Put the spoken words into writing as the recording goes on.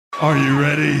Are you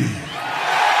ready?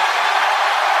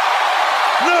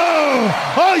 No!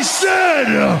 I said,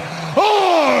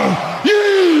 are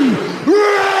you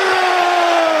ready?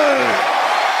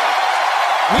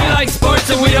 We like sports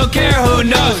and we don't care who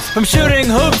knows. From shooting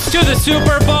hoops to the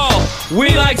Super Bowl.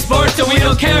 We like sports and we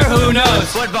don't care who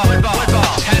knows. Football,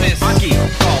 tennis, hockey,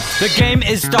 golf. The game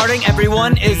is starting,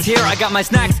 everyone is here. I got my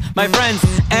snacks, my friends,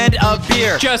 and a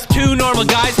beer. Just two normal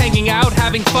guys hanging out,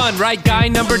 having fun, right? Guy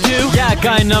number two? Yeah,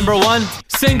 guy number one.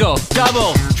 Single,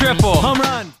 double, triple, home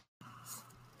run.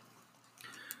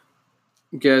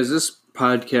 Guys, this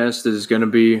podcast is going to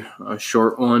be a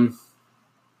short one.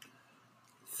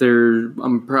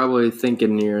 I'm probably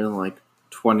thinking near like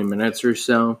 20 minutes or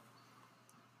so.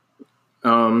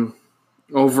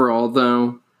 Overall,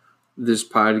 though, this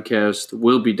podcast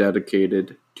will be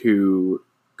dedicated to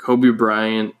Kobe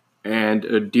Bryant and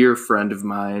a dear friend of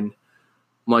mine,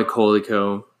 Mike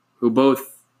Holico, who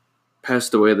both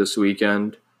passed away this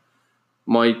weekend.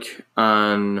 Mike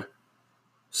on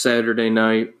Saturday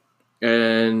night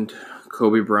and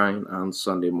Kobe Bryant on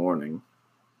Sunday morning.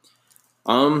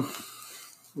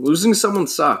 Losing someone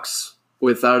sucks,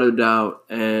 without a doubt,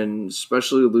 and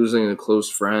especially losing a close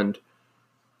friend.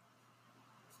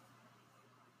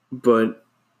 But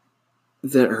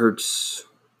that hurts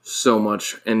so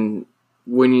much. And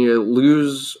when you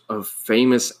lose a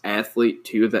famous athlete,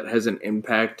 too, that has an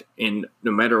impact in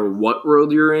no matter what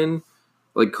world you're in,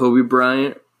 like Kobe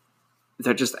Bryant,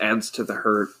 that just adds to the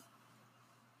hurt.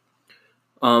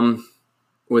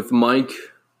 With Mike,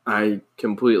 I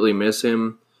completely miss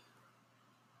him.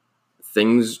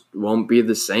 Things won't be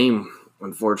the same,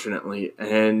 unfortunately.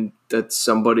 And that's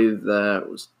somebody that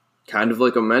was kind of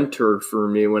like a mentor for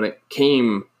me when it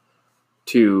came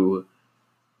to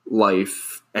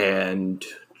life and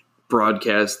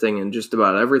broadcasting and just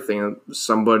about everything.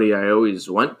 Somebody I always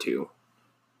went to.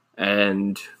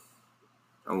 And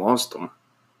I lost him.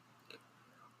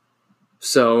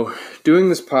 So, doing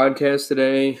this podcast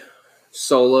today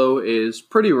solo is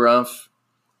pretty rough,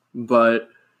 but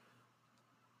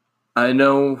I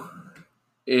know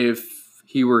if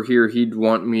he were here, he'd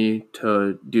want me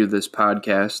to do this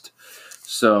podcast.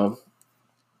 So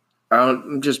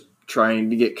I'm just trying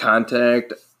to get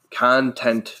content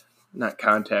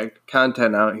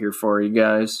out here for you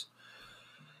guys.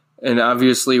 And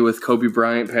obviously with Kobe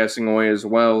Bryant passing away as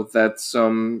well, that's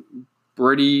some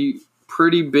pretty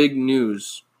big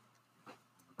news.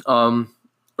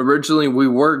 Originally we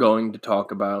were going to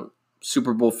talk about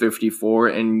Super Bowl 54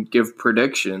 and give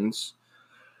predictions.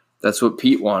 That's what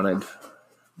Pete wanted.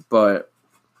 But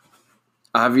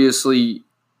obviously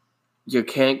you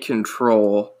can't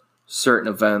control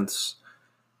certain events.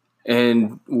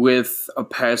 And with a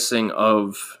passing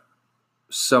of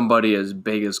somebody as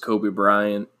big as Kobe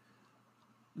Bryant,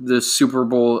 the Super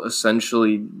Bowl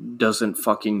essentially doesn't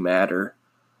fucking matter.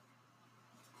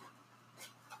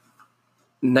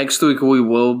 Next week we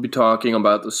will be talking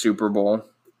about the Super Bowl.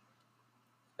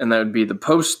 And that would be the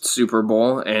post-Super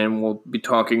Bowl, and we'll be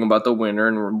talking about the winner,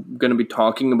 and we're going to be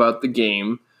talking about the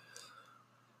game.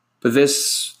 But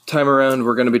this time around,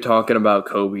 we're going to be talking about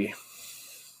Kobe.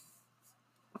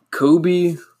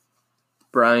 Kobe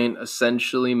Bryant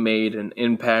essentially made an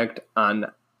impact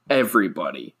on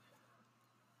everybody.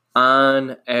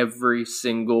 On every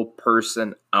single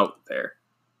person out there.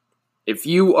 If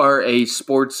you are a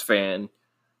sports fan,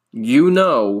 you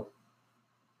know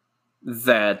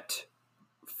that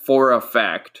for a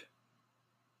fact,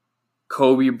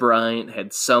 Kobe Bryant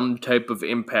had some type of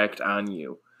impact on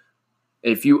you.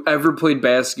 If you ever played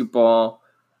basketball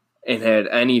and had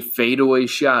any fadeaway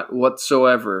shot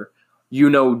whatsoever, you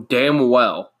know damn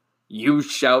well you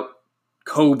shout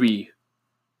Kobe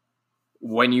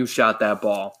when you shot that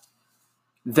ball.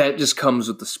 That just comes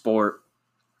with the sport.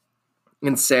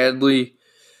 And sadly,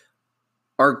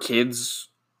 our kids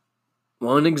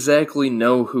won't exactly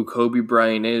know who Kobe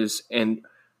Bryant is, and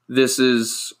this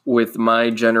is with my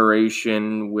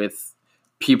generation, with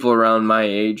people around my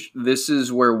age. This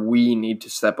is where we need to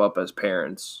step up as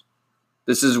parents.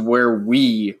 This is where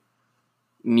we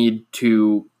need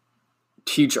to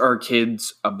teach our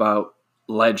kids about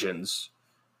legends.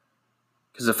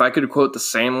 Because if I could quote the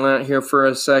Sandlot here for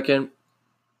a second,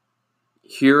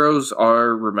 heroes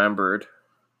are remembered,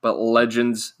 but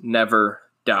legends never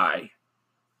die.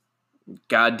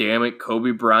 God damn it,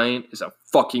 Kobe Bryant is a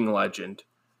fucking legend.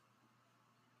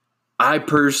 I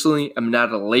personally am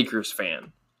not a Lakers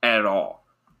fan at all.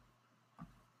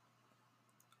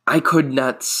 I could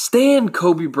not stand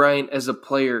Kobe Bryant as a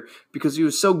player because he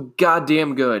was so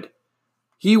goddamn good.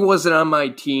 He wasn't on my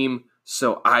team,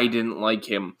 so I didn't like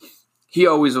him. He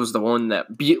always was the one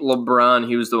that beat LeBron.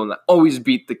 He was the one that always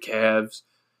beat the Cavs.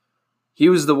 He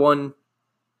was the one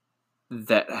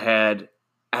that had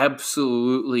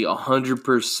absolutely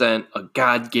 100% a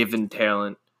God-given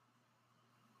talent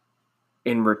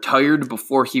and retired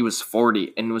before he was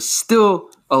 40 and was still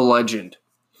a legend.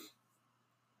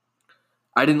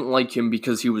 I didn't like him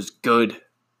because he was good,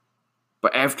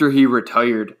 but after he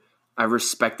retired, I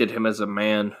respected him as a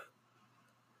man.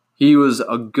 He was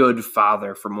a good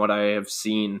father from what I have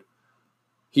seen.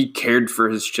 He cared for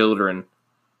his children.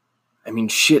 I mean,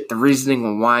 shit, the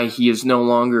reasoning why he is no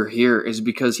longer here is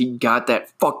because he got that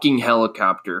fucking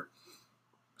helicopter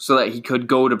so that he could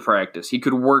go to practice. He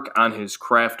could work on his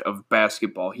craft of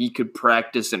basketball. He could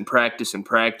practice and practice and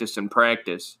practice and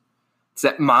practice. It's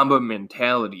that Mamba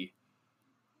mentality.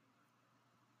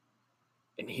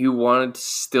 And he wanted to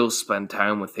still spend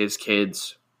time with his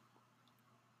kids.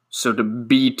 So to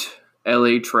beat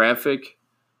LA traffic,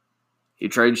 he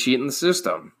tried cheating the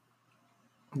system.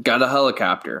 Got a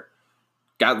helicopter.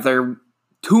 Got there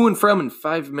to and from in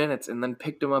 5 minutes and then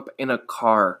picked him up in a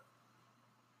car.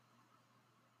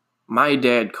 My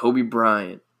dad, Kobe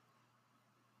Bryant,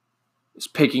 is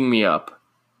picking me up.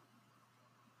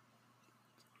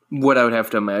 What I would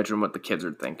have to imagine what the kids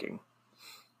are thinking.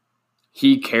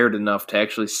 He cared enough to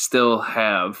actually still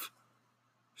have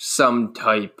some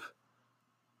type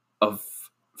of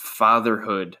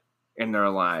fatherhood in their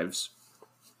lives.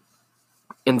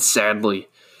 And sadly,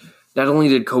 not only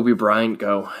did Kobe Bryant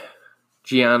go,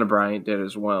 Gianna Bryant did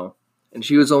as well. And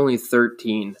she was only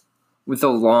 13, with a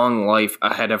long life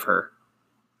ahead of her.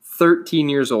 13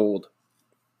 years old,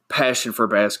 passion for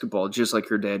basketball, just like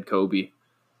her dad, Kobe.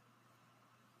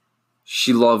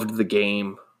 She loved the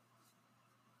game.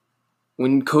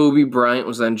 When Kobe Bryant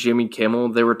was on Jimmy Kimmel,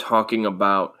 they were talking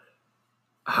about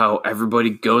how everybody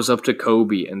goes up to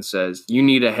Kobe and says, you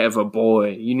need to have a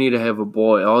boy. You need to have a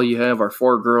boy. All you have are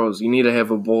 4 girls. You need to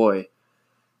have a boy.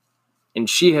 And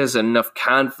she has enough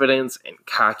confidence and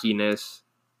cockiness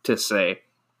to say,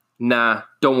 nah,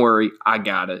 don't worry. I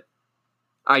got it.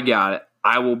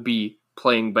 I will be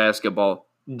playing basketball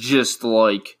just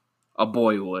like a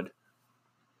boy would.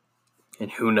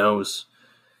 And who knows?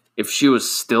 If she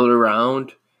was still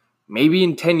around, maybe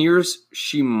in 10 years,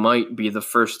 she might be the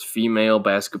first female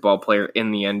basketball player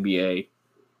in the NBA.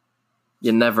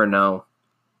 You never know.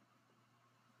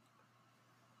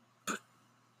 But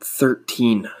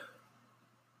 13.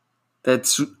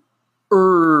 That's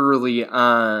early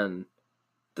on.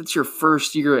 That's your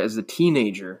first year as a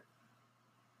teenager.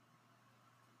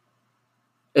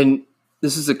 And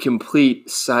this is a complete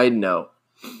side note,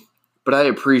 but I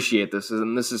appreciate this,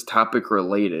 and this is topic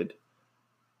related.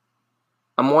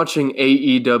 I'm watching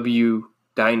AEW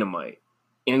Dynamite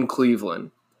in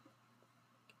Cleveland,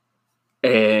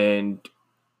 and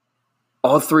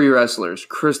all 3 wrestlers,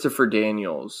 Christopher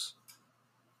Daniels,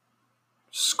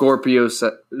 Scorpio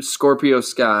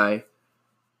Sky,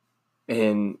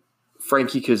 and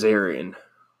Frankie Kazarian,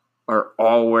 are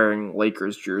all wearing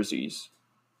Lakers jerseys.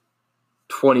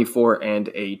 24 and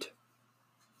 8.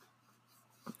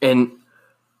 And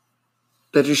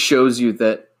that just shows you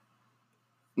that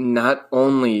not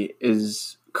only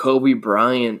is Kobe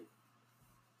Bryant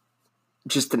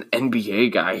just an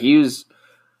NBA guy,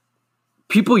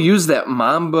 people use that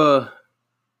Mamba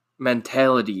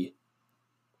mentality,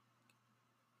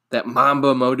 that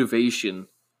Mamba motivation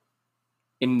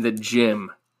in the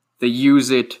gym. They use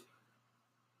it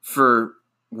for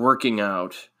working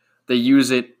out. They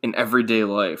use it in everyday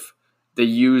life. They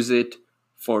use it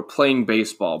for playing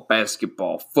baseball,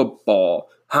 basketball, football,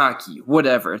 hockey,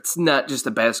 whatever. It's not just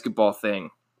a basketball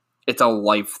thing. It's a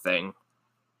life thing.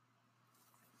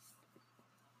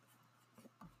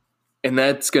 And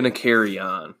that's going to carry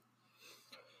on.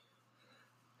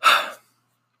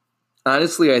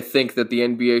 Honestly, I think that the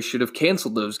NBA should have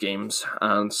canceled those games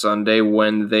on Sunday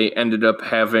when they ended up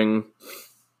having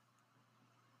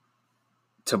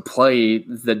to play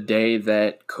the day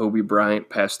that Kobe Bryant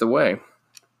passed away.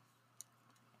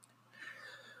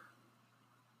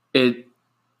 It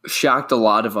shocked a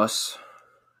lot of us.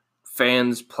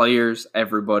 Fans, players,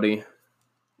 everybody.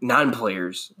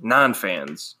 Non-players,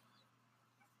 non-fans.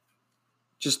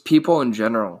 Just people in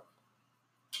general.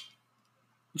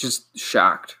 Just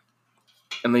shocked.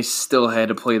 And they still had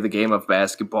to play the game of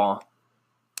basketball.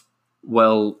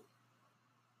 Well,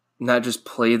 not just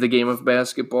play the game of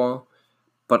basketball,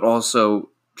 but also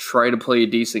try to play a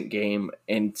decent game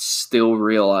and still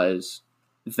realize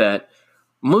that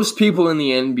most people in the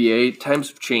NBA, times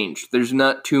have changed. There's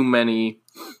not too many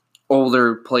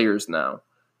older players now.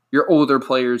 Your older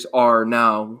players are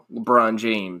now LeBron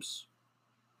James.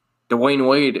 Dwayne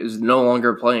Wade is no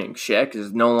longer playing. Shaq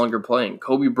is no longer playing.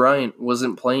 Kobe Bryant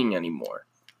wasn't playing anymore.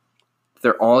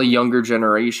 They're all a younger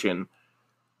generation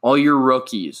all your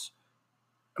rookies.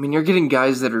 I mean, you're getting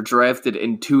guys that are drafted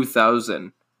in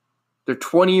 2000. They're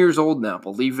 20 years old now,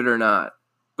 believe it or not,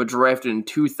 but drafted in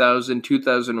 2000,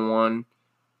 2001.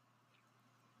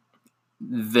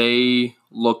 They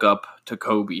look up to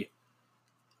Kobe.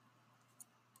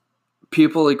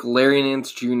 People like Larry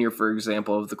Nance Jr., for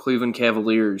example, of the Cleveland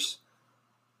Cavaliers,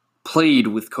 played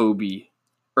with Kobe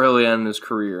early on in his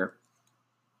career.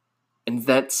 And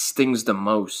that stings the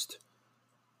most,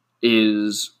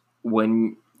 is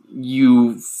when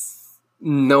you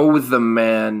know the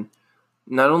man,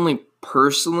 not only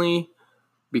personally,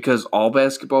 because all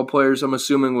basketball players, I'm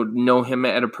assuming, would know him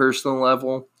at a personal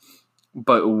level,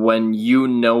 but when you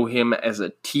know him as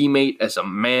a teammate, as a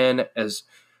man, as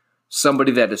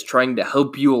somebody that is trying to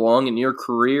help you along in your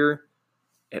career,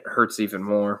 it hurts even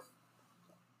more.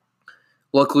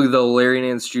 Luckily, though, Larry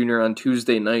Nance Jr. on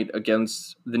Tuesday night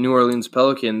against the New Orleans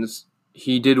Pelicans,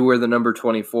 he did wear the number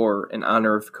 24 in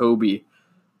honor of Kobe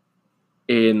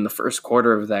in the first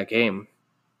quarter of that game.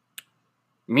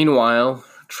 Meanwhile,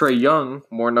 Trae Young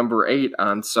wore number 8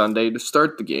 on Sunday to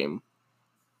start the game.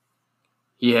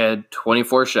 He had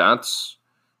 24 shots.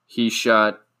 He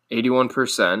shot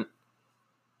 81%.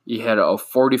 He had a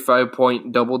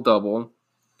 45-point double-double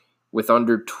with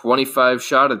under 25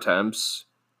 shot attempts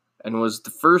and was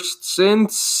the first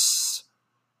since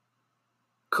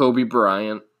Kobe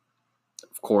Bryant,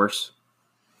 of course.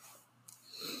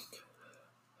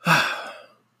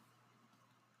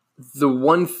 The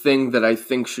one thing that I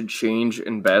think should change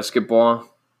in basketball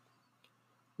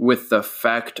with the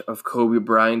fact of Kobe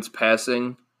Bryant's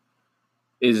passing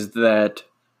is that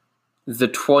the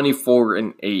 24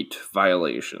 and 8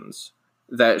 violations,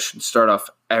 that should start off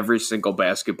every single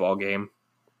basketball game.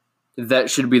 That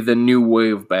should be the new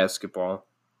way of basketball,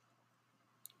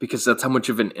 because that's how much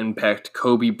of an impact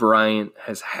Kobe Bryant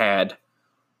has had.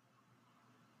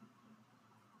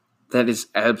 That is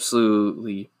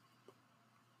absolutely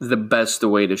the best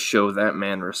way to show that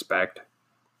man respect.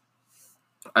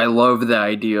 I love the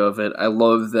idea of it. I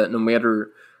love that no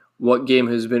matter what game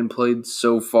has been played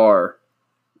so far,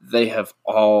 they have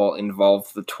all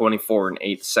involved the 24 and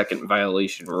 8 second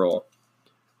violation rule.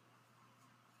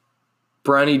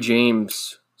 Bronny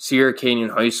James, Sierra Canyon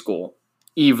High School,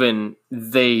 even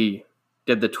they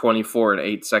did the 24 and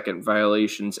 8 second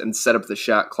violations and set up the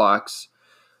shot clocks.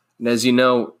 And as you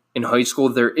know, in high school,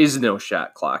 there is no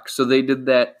shot clock. So they did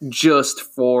that just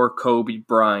for Kobe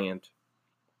Bryant.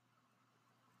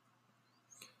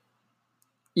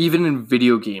 Even in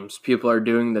video games, people are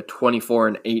doing the 24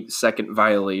 and 8 second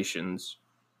violations.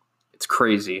 It's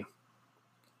crazy.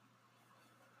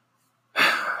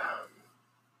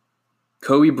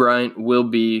 Kobe Bryant will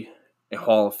be a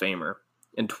Hall of Famer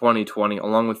in 2020,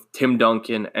 along with Tim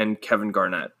Duncan and Kevin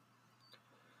Garnett.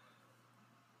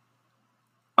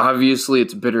 Obviously,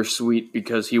 it's bittersweet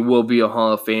because he will be a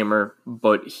Hall of Famer,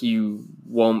 but he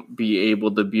won't be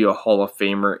able to be a Hall of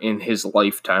Famer in his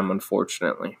lifetime,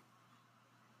 unfortunately.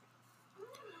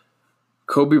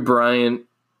 Kobe Bryant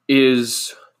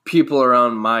is, people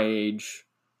around my age,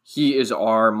 he is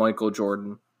our Michael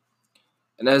Jordan.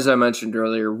 And as I mentioned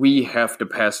earlier, we have to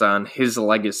pass on his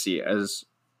legacy as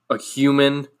a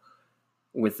human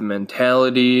with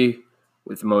mentality,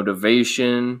 with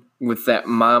motivation, with that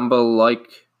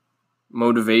Mamba-like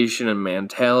motivation and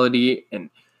mentality.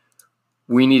 And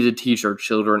we need to teach our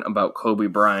children about Kobe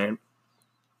Bryant.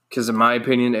 Because in my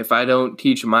opinion, if I don't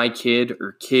teach my kid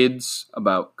or kids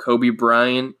about Kobe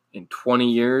Bryant in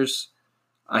 20 years,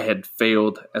 I had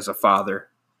failed as a father.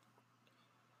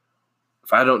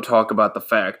 If I don't talk about the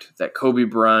fact that Kobe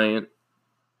Bryant,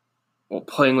 while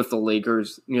playing with the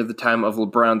Lakers near the time of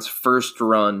LeBron's first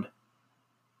run,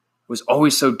 was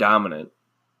always so dominant,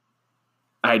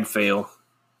 I'd fail.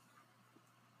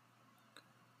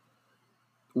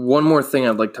 One more thing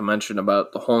I'd like to mention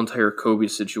about the whole entire Kobe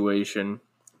situation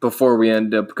before we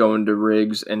end up going to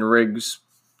Riggs, and Riggs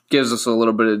gives us a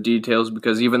little bit of details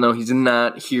because even though he's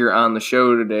not here on the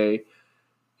show today,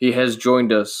 he has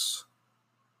joined us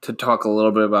to talk a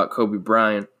little bit about Kobe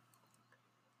Bryant.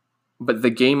 But the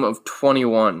game of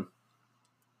 21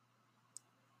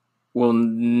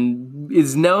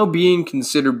 is now being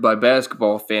considered by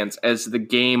basketball fans as the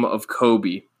game of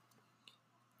Kobe.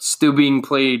 It's still being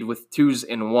played with 2s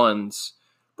and 1s,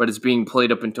 but it's being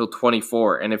played up until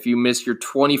 24. And if you miss your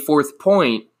 24th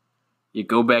point, you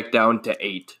go back down to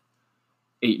 8.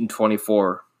 8 and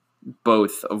 24,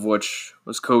 both of which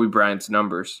was Kobe Bryant's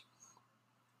numbers.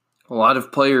 A lot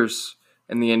of players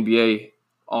in the NBA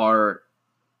are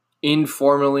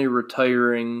informally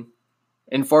retiring.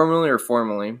 Informally or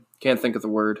formally? Can't think of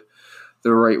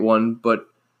the right one, but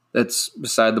that's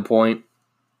beside the point.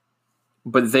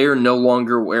 but they are no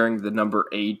longer wearing the number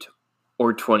 8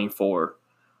 or 24.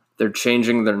 They're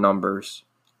changing their numbers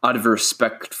out of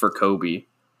respect for Kobe.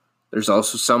 There's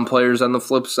also some players on the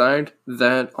flip side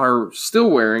that are still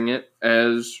wearing it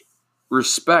as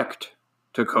respect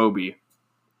to Kobe.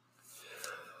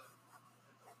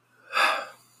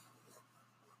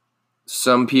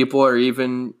 Some people are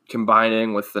even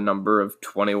combining with the number of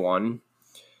 21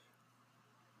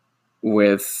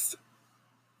 with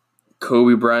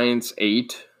Kobe Bryant's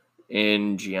 8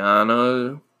 and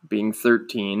Gianna being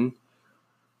 13.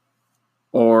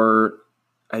 Or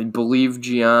I believe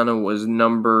Gianna was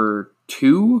number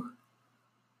 2.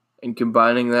 And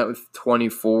combining that with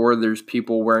 24, there's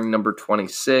people wearing number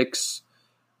 26.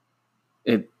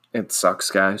 It sucks,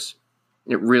 guys.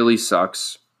 It really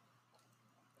sucks.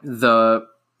 It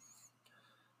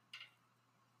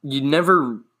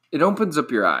opens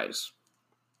up your eyes.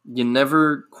 You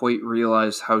never quite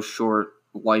realize how short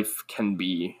life can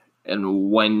be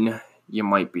and when you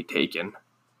might be taken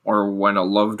or when a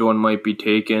loved one might be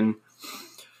taken.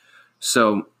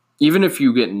 So even if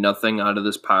you get nothing out of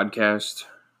this podcast,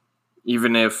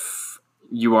 even if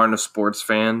you aren't a sports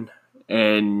fan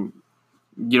and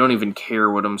you don't even care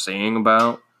what I'm saying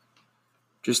about,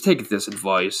 just take this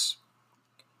advice.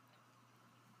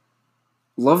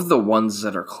 Love the ones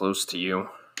that are close to you.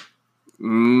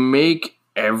 Make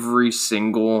every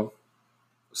single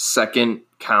second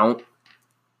count.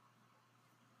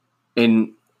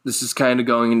 And this is kind of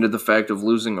going into the fact of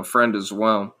losing a friend as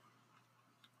well.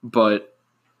 But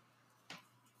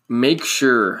make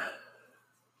sure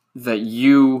that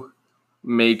you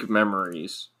make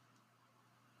memories.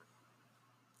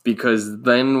 Because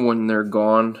then when they're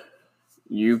gone,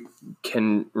 you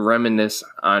can reminisce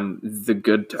on the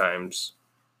good times.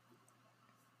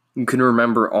 You can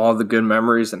remember all the good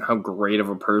memories and how great of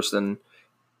a person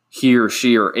he or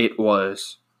she or it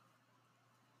was.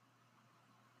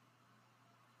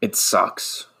 It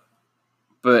sucks.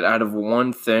 But out of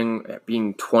one thing,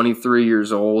 being 23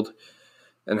 years old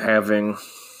and having,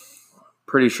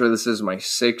 pretty sure this is my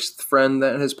 6th friend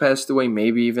that has passed away,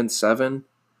 maybe even 7.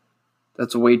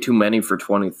 That's way too many for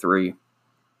 23.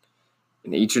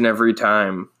 And each and every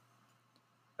time,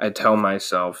 I tell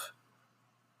myself,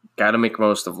 gotta make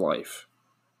most of life.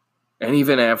 And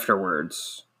even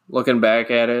afterwards, looking back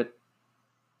at it,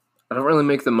 I don't really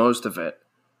make the most of it.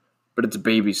 But it's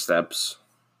baby steps.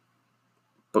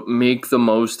 But make the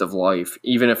most of life,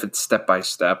 even if it's step by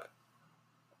step.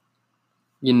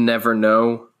 You never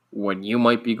know when you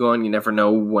might be gone. You never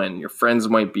know when your friends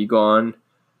might be gone.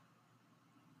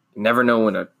 You never know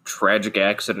when a tragic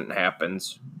accident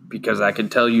happens. Because I can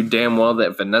tell you damn well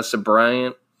that Vanessa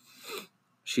Bryant,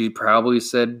 she probably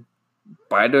said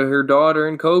bye to her daughter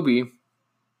and Kobe.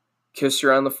 Kissed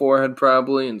her on the forehead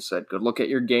probably and said, good luck at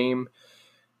your game.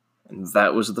 And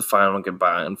that was the final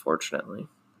goodbye, unfortunately.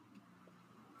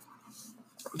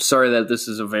 I'm sorry that this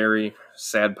is a very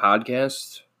sad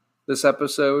podcast, this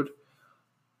episode,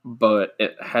 but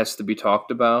it has to be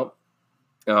talked about.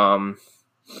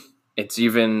 It's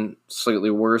even slightly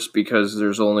worse because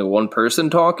there's only one person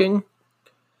talking,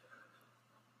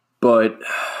 but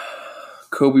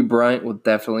Kobe Bryant will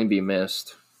definitely be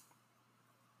missed.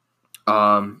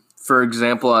 For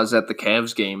example, I was at the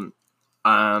Cavs game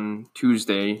on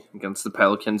Tuesday against the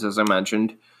Pelicans, as I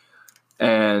mentioned,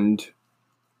 and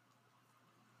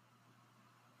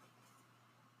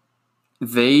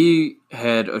they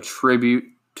had a tribute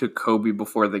to Kobe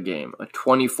before the game, a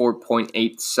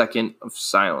 24.8 second of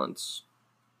silence.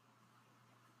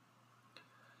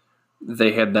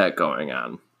 They had that going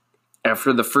on.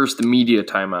 After the first media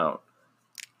timeout,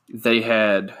 they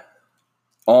had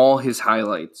all his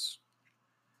highlights,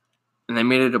 and they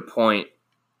made it a point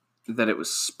that it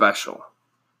was special.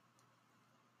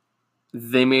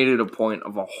 They made it a point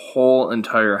of a whole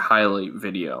entire highlight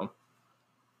video.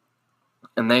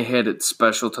 And they had it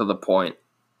special to the point.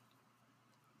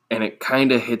 And it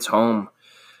kind of hits home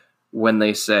when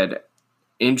they said,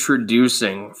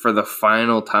 introducing for the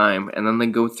final time, and then they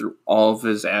go through all of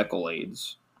his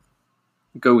accolades.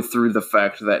 Go through the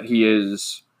fact that he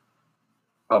is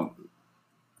an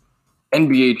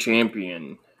NBA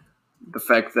champion. The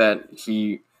fact that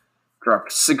he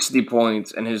dropped 60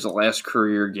 points in his last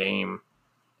career game.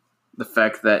 The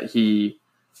fact that he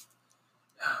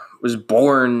was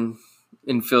born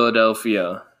in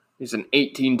Philadelphia. He's an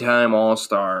 18-time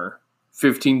All-Star,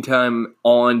 15-time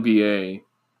All-NBA,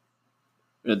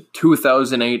 a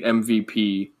 2008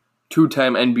 MVP,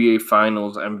 2-time NBA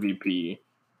Finals MVP.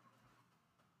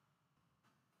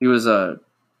 He was an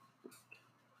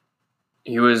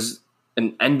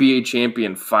NBA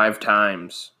champion 5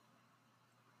 times.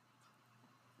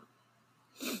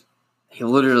 He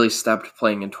literally stopped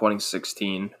playing in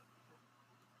 2016.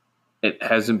 It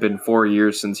hasn't been 4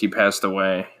 years since he passed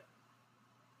away.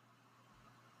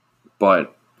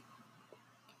 But,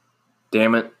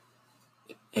 damn it,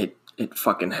 it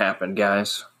fucking happened,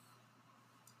 guys.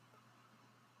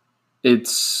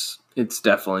 It's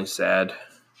definitely sad.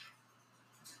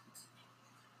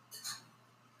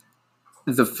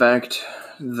 The fact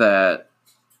that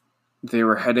they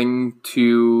were heading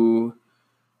to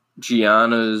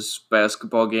Gianna's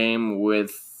basketball game with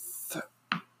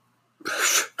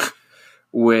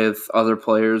other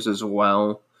players as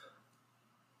well,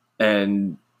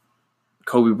 and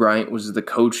Kobe Bryant was the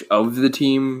coach of the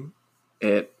team,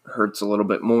 it hurts a little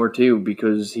bit more too,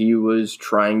 because he was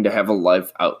trying to have a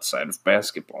life outside of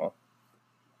basketball.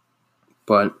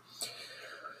 But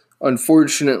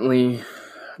unfortunately,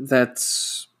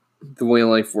 that's the way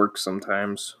life works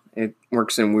sometimes. It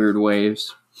works in weird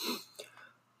ways.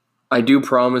 I do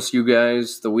promise you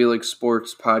guys, the We Like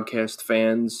Sports podcast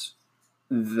fans,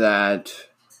 that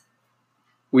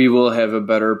we will have a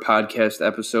better podcast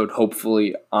episode,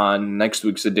 hopefully, on next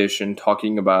week's edition,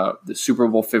 talking about the Super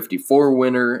Bowl 54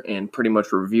 winner and pretty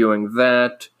much reviewing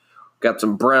that. Got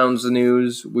some Browns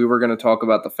news. We were going to talk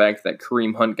about the fact that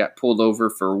Kareem Hunt got pulled over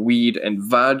for weed and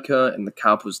vodka, and the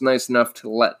cop was nice enough to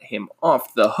let him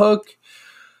off the hook.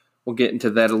 We'll get into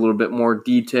that a little bit more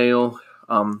detail.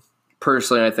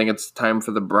 Personally, I think it's time for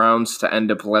the Browns to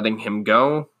end up letting him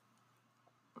go.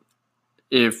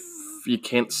 If you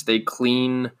can't stay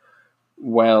clean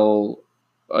well,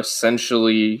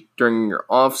 essentially during your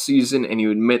off season, and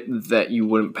you admit that you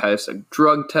wouldn't pass a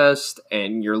drug test,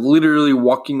 and you're literally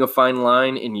walking a fine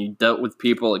line, and you dealt with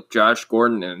people like Josh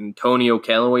Gordon and Antonio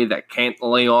Callaway that can't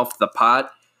lay off the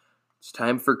pot, it's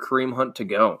time for Kareem Hunt to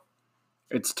go.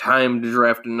 It's time to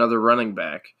draft another running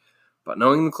back. But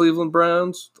knowing the Cleveland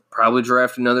Browns, they'll probably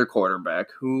draft another quarterback.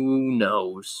 Who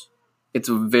knows? It's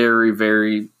a very,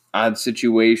 very odd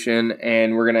situation,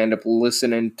 and we're going to end up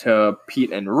listening to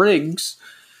Pete and Riggs.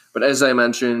 But as I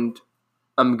mentioned,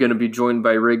 I'm going to be joined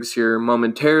by Riggs here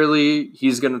momentarily.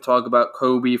 He's going to talk about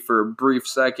Kobe for a brief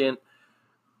second,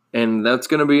 and that's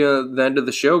going to be the end of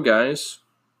the show, guys.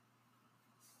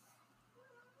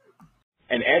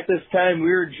 And at this time,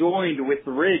 we are joined with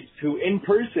Riggs, who in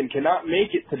person cannot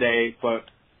make it today, but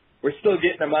we're still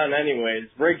getting him on anyways.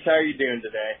 Riggs, how are you doing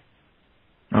today?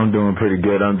 I'm doing pretty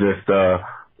good. I'm just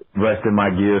resting my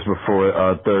gears before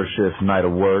third shift night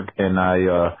of work, and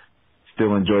I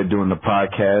still enjoy doing the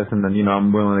podcast. And then,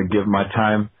 I'm willing to give my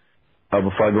time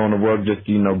before I go into work, just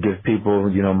give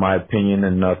people, my opinion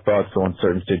and thoughts on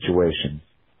certain situations.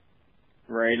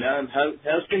 Right on.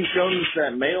 How's things going with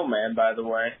that mailman, by the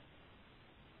way?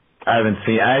 I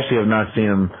actually have not seen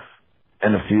him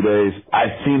in a few days.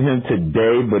 I've seen him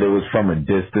today, but it was from a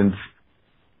distance.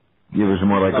 It was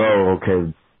more like, oh,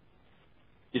 okay.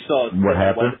 You saw his what silhouette,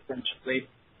 happened? essentially.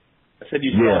 I said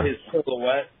you saw his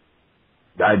silhouette.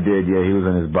 I did, yeah. He was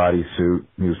in his bodysuit.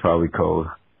 He was probably cold.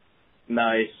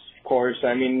 Nice, of course.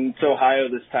 It's Ohio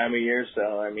this time of year,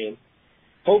 so,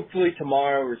 hopefully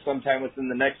tomorrow or sometime within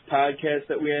the next podcast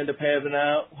that we end up having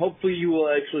out, hopefully you will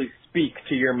actually speak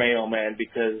to your mailman,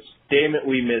 because, damn it,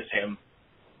 we miss him.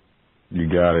 You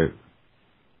got it.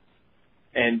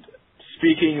 And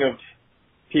speaking of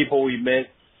people we miss,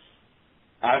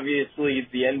 obviously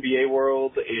the NBA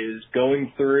world is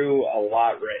going through a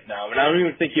lot right now. And I don't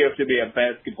even think you have to be a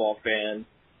basketball fan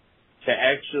to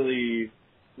actually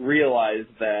realize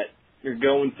that you're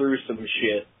going through some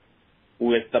shit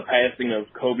with the passing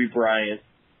of Kobe Bryant.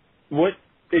 What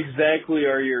exactly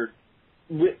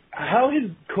how has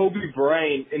Kobe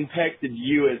Bryant impacted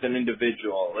you as an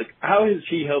individual? How has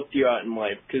he helped you out in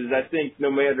life? Because I think no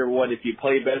matter what, if you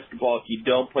play basketball, if you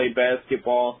don't play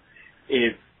basketball,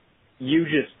 if you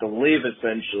just live,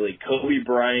 essentially, Kobe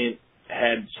Bryant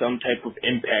had some type of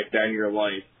impact on your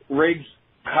life. Riggs,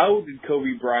 how did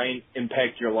Kobe Bryant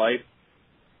impact your life?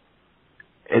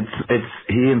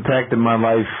 He impacted my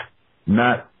life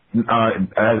he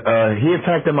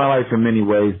impacted my life in many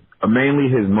ways. Mainly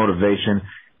his motivation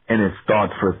and his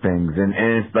thoughts for things. And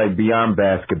it's like beyond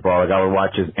basketball. I would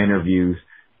watch his interviews,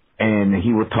 and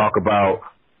he would talk about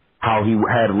how he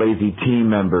had lazy team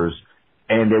members,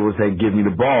 and they would say, give me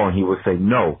the ball. And he would say,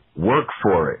 no, work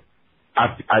for it.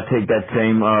 I take that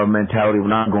same mentality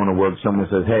when I'm going to work. Someone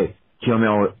says, hey, can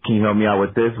you help me out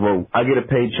with this? Well, I get a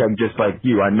paycheck just like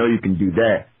you. I know you can do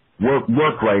that.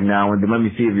 Work right now, and then let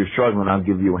me see if you're struggling. I'll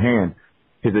give you a hand.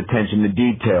 His attention to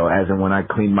detail, as in when I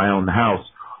clean my own house.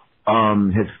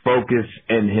 His focus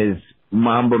and his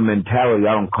Mamba mentality.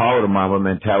 I don't call it a Mamba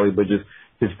mentality, but just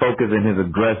his focus and his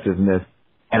aggressiveness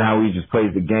and how he just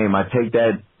plays the game. I take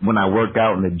that when I work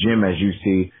out in the gym, as you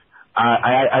see.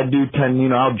 I do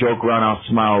tend, I'll joke around, I'll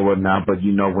smile or whatnot, but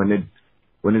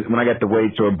when I got the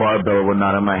weights or a barbell or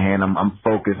whatnot in my hand, I'm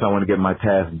focused. I want to get my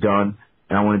task done,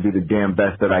 and I want to do the damn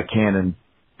best that I can. And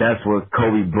that's what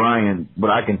what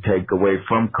I can take away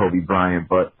from Kobe Bryant.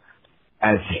 But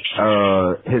as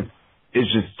it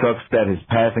just sucks that his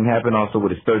passing happened. Also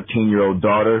with his 13-year-old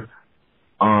daughter.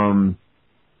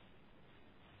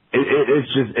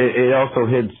 It also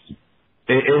hits.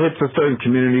 It hits a certain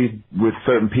community with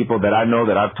certain people that I know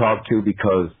that I've talked to,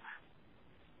 because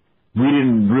we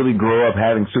didn't really grow up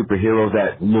having superheroes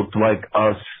that looked like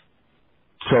us.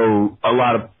 So a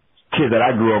lot of kids that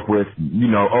I grew up with,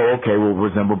 will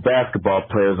resemble basketball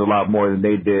players a lot more than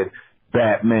they did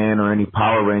Batman or any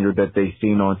Power Ranger that they've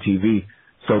seen on TV.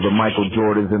 So the Michael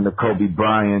Jordans and the Kobe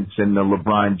Bryants and the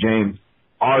LeBron James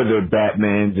are their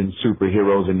Batmans and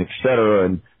superheroes and et cetera.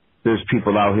 And there's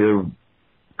people out here,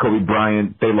 Kobe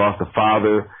Bryant, they lost a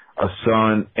father, a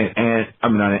son, they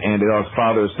lost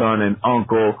father, son, and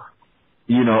uncle,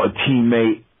 a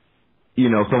teammate,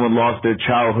 someone lost their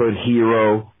childhood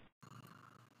hero.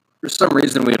 For some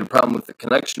reason, we had a problem with the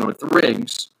connection with the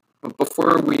rigs. But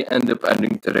before we end up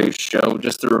ending today's show,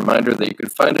 just a reminder that you can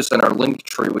find us on our link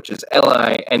tree, which is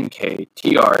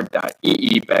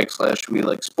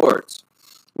linktr.ee/WeLikeSports.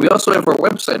 We also have our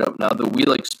website up now, the We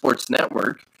Like Sports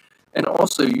Network, and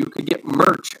also you could get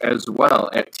merch as well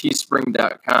at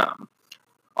teespring.com.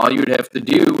 All you would have to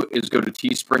do is go to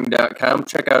teespring.com,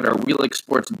 check out our We Like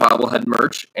Sports bobblehead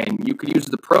merch, and you could use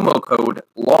the promo code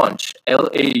LAUNCH,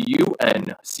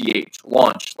 LAUNCH,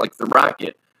 launch, like the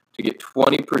rocket, to get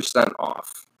 20%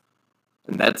 off.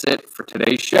 And that's it for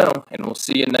today's show, and we'll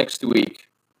see you next week.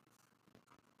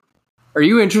 Are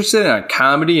you interested in a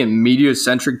comedy and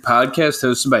media-centric podcast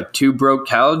hosted by two broke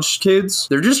college kids?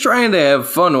 They're just trying to have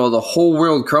fun while the whole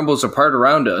world crumbles apart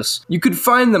around us. You could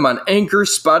find them on Anchor,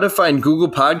 Spotify, and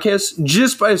Google Podcasts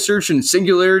just by searching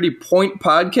Singularity Point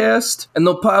Podcast, and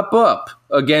they'll pop up.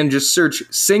 Again, just search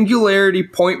Singularity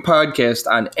Point Podcast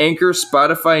on Anchor,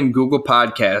 Spotify, and Google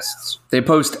Podcasts. They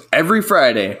post every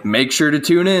Friday. Make sure to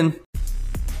tune in.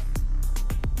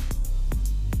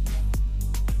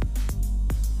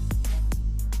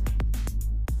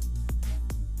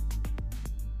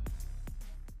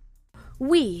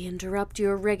 We interrupt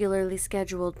your regularly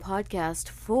scheduled podcast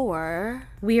for...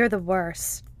 We Are the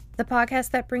Worst, the podcast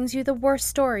that brings you the worst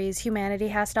stories humanity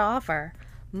has to offer.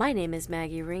 My name is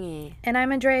Maggie Ringy. And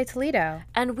I'm Andrea Toledo.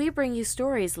 And we bring you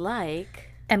stories like...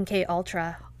 MK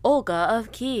Ultra, Olga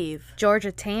of Kiev,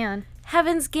 Georgia Tan,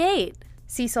 Heaven's Gate,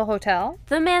 Cecil Hotel,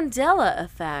 The Mandela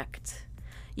Effect.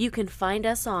 You can find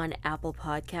us on Apple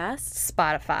Podcasts,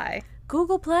 Spotify,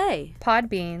 Google Play,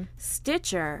 Podbean,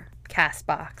 Stitcher,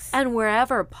 Castbox, and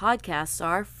wherever podcasts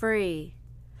are free.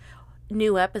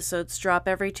 New episodes drop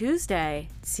every Tuesday.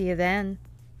 See you then.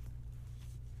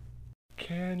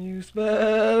 Can you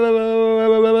smell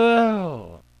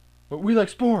what We Like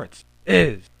Sports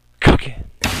is cooking?